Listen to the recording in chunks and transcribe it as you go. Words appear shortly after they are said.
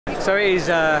So it is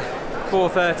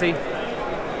 4:30.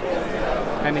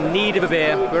 I'm in need of a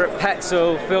beer. We're at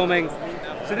Petzl filming.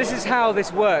 So this is how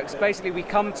this works. Basically, we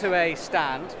come to a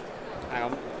stand. Hang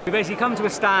on. We basically come to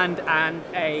a stand and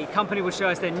a company will show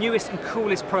us their newest and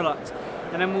coolest product.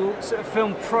 And then we'll sort of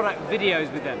film product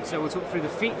videos with them. So we'll talk through the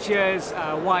features,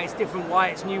 why it's different, why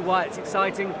it's new, why it's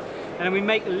exciting. And then we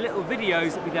make little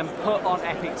videos that we then put on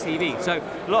Epic TV. So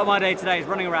a lot of my day today is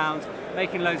running around,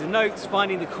 making loads of notes,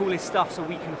 finding the coolest stuff so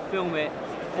we can film it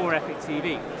for Epic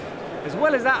TV. As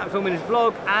well as that, I'm filming this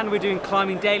vlog and we're doing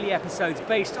Climbing Daily episodes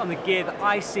based on the gear that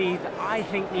I see that I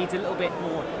think needs a little bit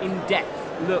more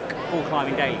in-depth look for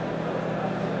Climbing Daily.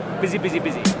 Busy, busy,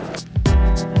 busy.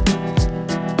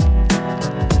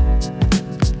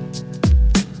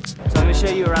 So I'm going to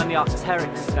show you around the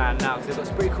Arc'teryx stand now because they've got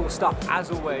some pretty cool stuff as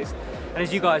always. And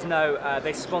as you guys know,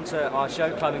 they sponsor our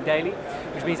show, Climbing Daily,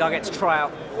 which means I get to try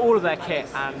out all of their kit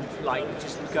and like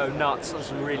just go nuts on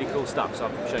some really cool stuff. So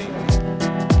I'll show you.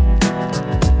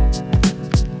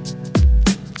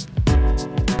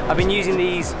 I've been using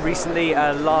these recently,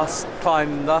 last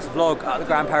vlog at the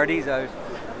Grand Paradiso.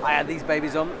 I had these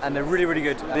babies on and they're really, really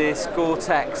good. This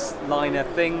Gore-Tex liner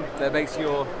thing that makes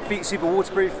your feet super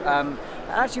waterproof. It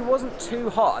actually wasn't too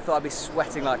hot. I thought I'd be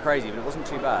sweating like crazy, but it wasn't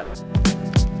too bad.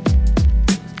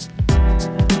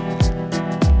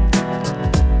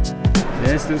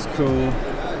 This looks cool.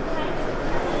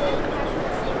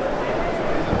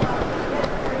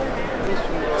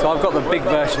 So I've got the big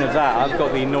version of that. I've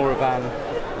got the Noravan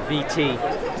VT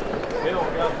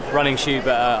running shoe,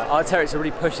 but Arc'teryx are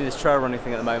really pushing this trail running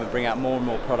thing at the moment, bringing out more and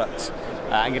more products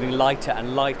and getting lighter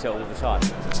and lighter all the time.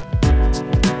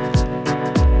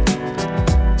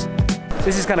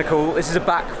 This is kind of cool. This is a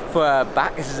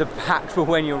This is a pack for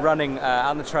when you're running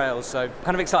on the trails. So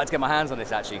kind of excited to get my hands on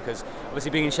this actually, because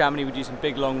obviously being in Chamonix, we do some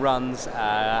big long runs,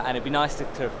 and it'd be nice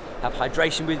to have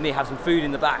hydration with me, have some food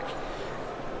in the back.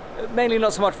 Mainly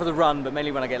not so much for the run, but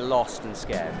mainly when I get lost and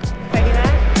scared. Ready that?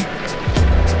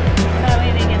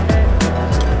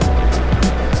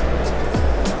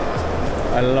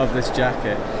 I love this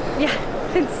jacket. Yeah,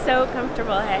 it's so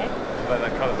comfortable, hey? I like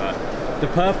that colour, that. The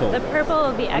purple? The purple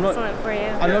will be excellent for you.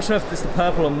 I'm not sure if it's the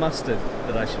purple or mustard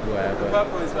that I should wear. But... The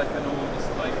purple is like an all, it's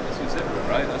like, it's considerate,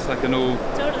 right? That's like an all...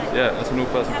 Totally. Yeah, that's an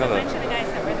all-person colour. I have a bunch of the guys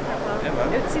that wear the purple. Yeah,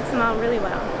 man. It suits them all really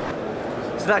well.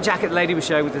 So that jacket the lady was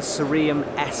showing with the Cerium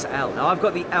SL. Now I've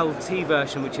got the LT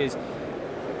version, which is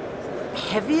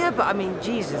heavier, but I mean,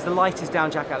 Jesus, the lightest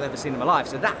down jacket I've ever seen in my life.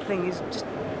 So that thing is just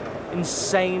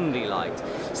insanely light.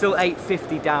 Still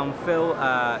 850 down fill,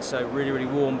 so really, really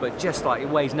warm, but just like, it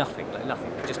weighs nothing, like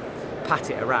nothing. Just pat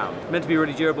it around. Meant to be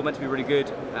really durable, meant to be really good.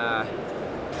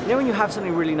 You know when you have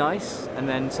something really nice, and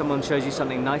then someone shows you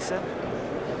something nicer?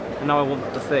 And now I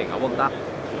want the thing, I want that.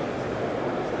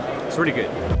 It's really good.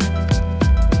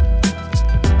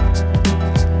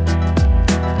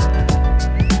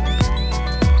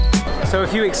 So a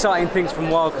few exciting things from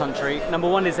Wild Country. Number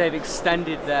one is they've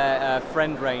extended their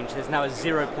friend range. There's now a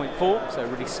 0.4, so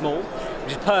really small,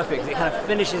 which is perfect because it kind of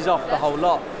finishes off the whole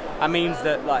lot. That means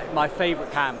that like my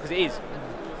favourite cam, because it is,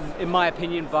 in my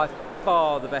opinion, by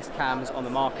far the best cams on the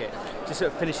market, just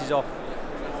sort of finishes off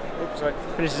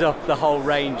the whole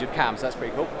range of cams. So that's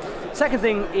pretty cool. Second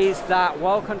thing is that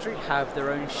Wild Country have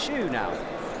their own shoe now.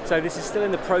 So this is still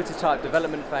in the prototype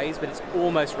development phase, but it's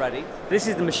almost ready. This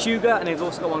is the Meshuggah, and they've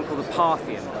also got one called the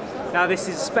Parthian. Now this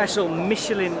is special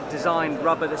Michelin designed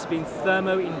rubber that's been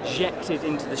thermo-injected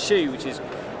into the shoe, which is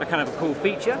a kind of a cool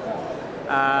feature.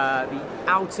 The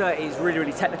outer is really,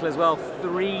 really technical as well.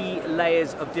 3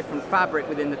 layers of different fabric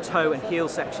within the toe and heel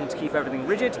section to keep everything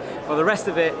rigid, while the rest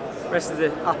of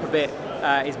the upper bit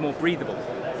is more breathable.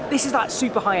 This is like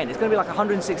super high end. It's going to be like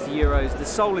 160 euros. The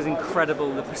sole is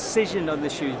incredible. The precision on the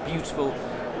shoe is beautiful.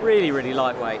 Really, really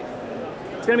lightweight.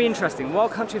 It's going to be interesting.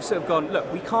 Wild Country have sort of gone,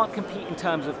 look, we can't compete in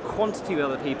terms of quantity with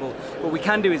other people. What we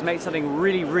can do is make something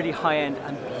really, really high end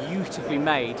and beautifully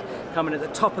made, coming at the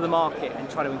top of the market and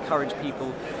try to encourage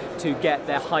people to get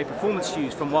their high performance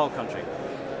shoes from Wild Country.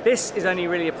 This is only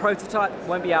really a prototype.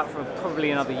 Won't be out for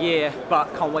probably another year,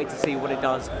 but can't wait to see what it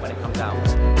does when it comes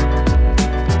out.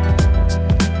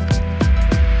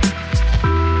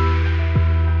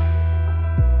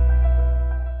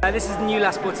 This is the new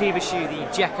La Sportiva shoe, the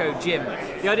Gecko Gym.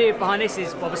 The idea behind this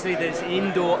is obviously that it's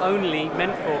indoor only,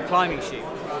 meant for climbing shoe.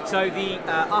 So the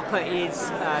upper is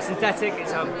synthetic,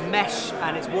 it's a mesh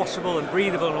and it's washable and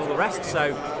breathable and all the rest,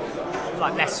 so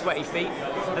like less sweaty feet.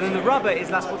 And then the rubber is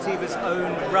La Sportiva's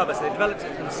own rubber, so they developed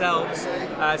it themselves.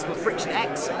 It's called Friction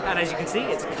X, and as you can see,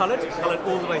 it's coloured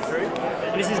all the way through.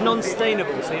 And this is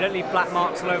non-stainable, so you don't leave black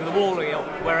marks all over the wall or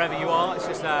wherever you are, it's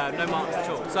just no marks at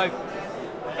all. So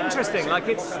interesting. Like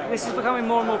this is becoming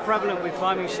more and more prevalent with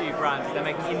climbing shoe brands. They're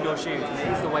making indoor shoes, and it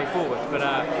is the way forward. But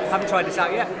haven't tried this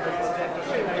out yet.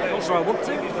 Not sure I want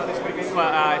to, but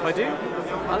if I do,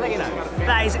 I'll let you know.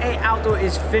 That is it. Outdoor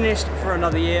is finished for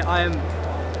another year. I am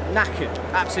knackered,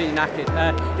 absolutely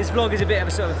knackered. This vlog is a bit of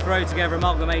a sort of throw together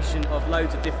amalgamation of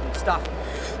loads of different stuff.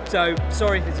 So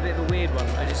sorry if it's a bit of a weird one.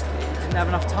 I just didn't have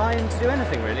enough time to do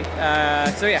anything really.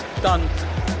 So yeah, done.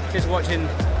 Just watching.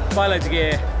 Buy loads of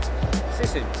gear. See you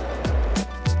soon.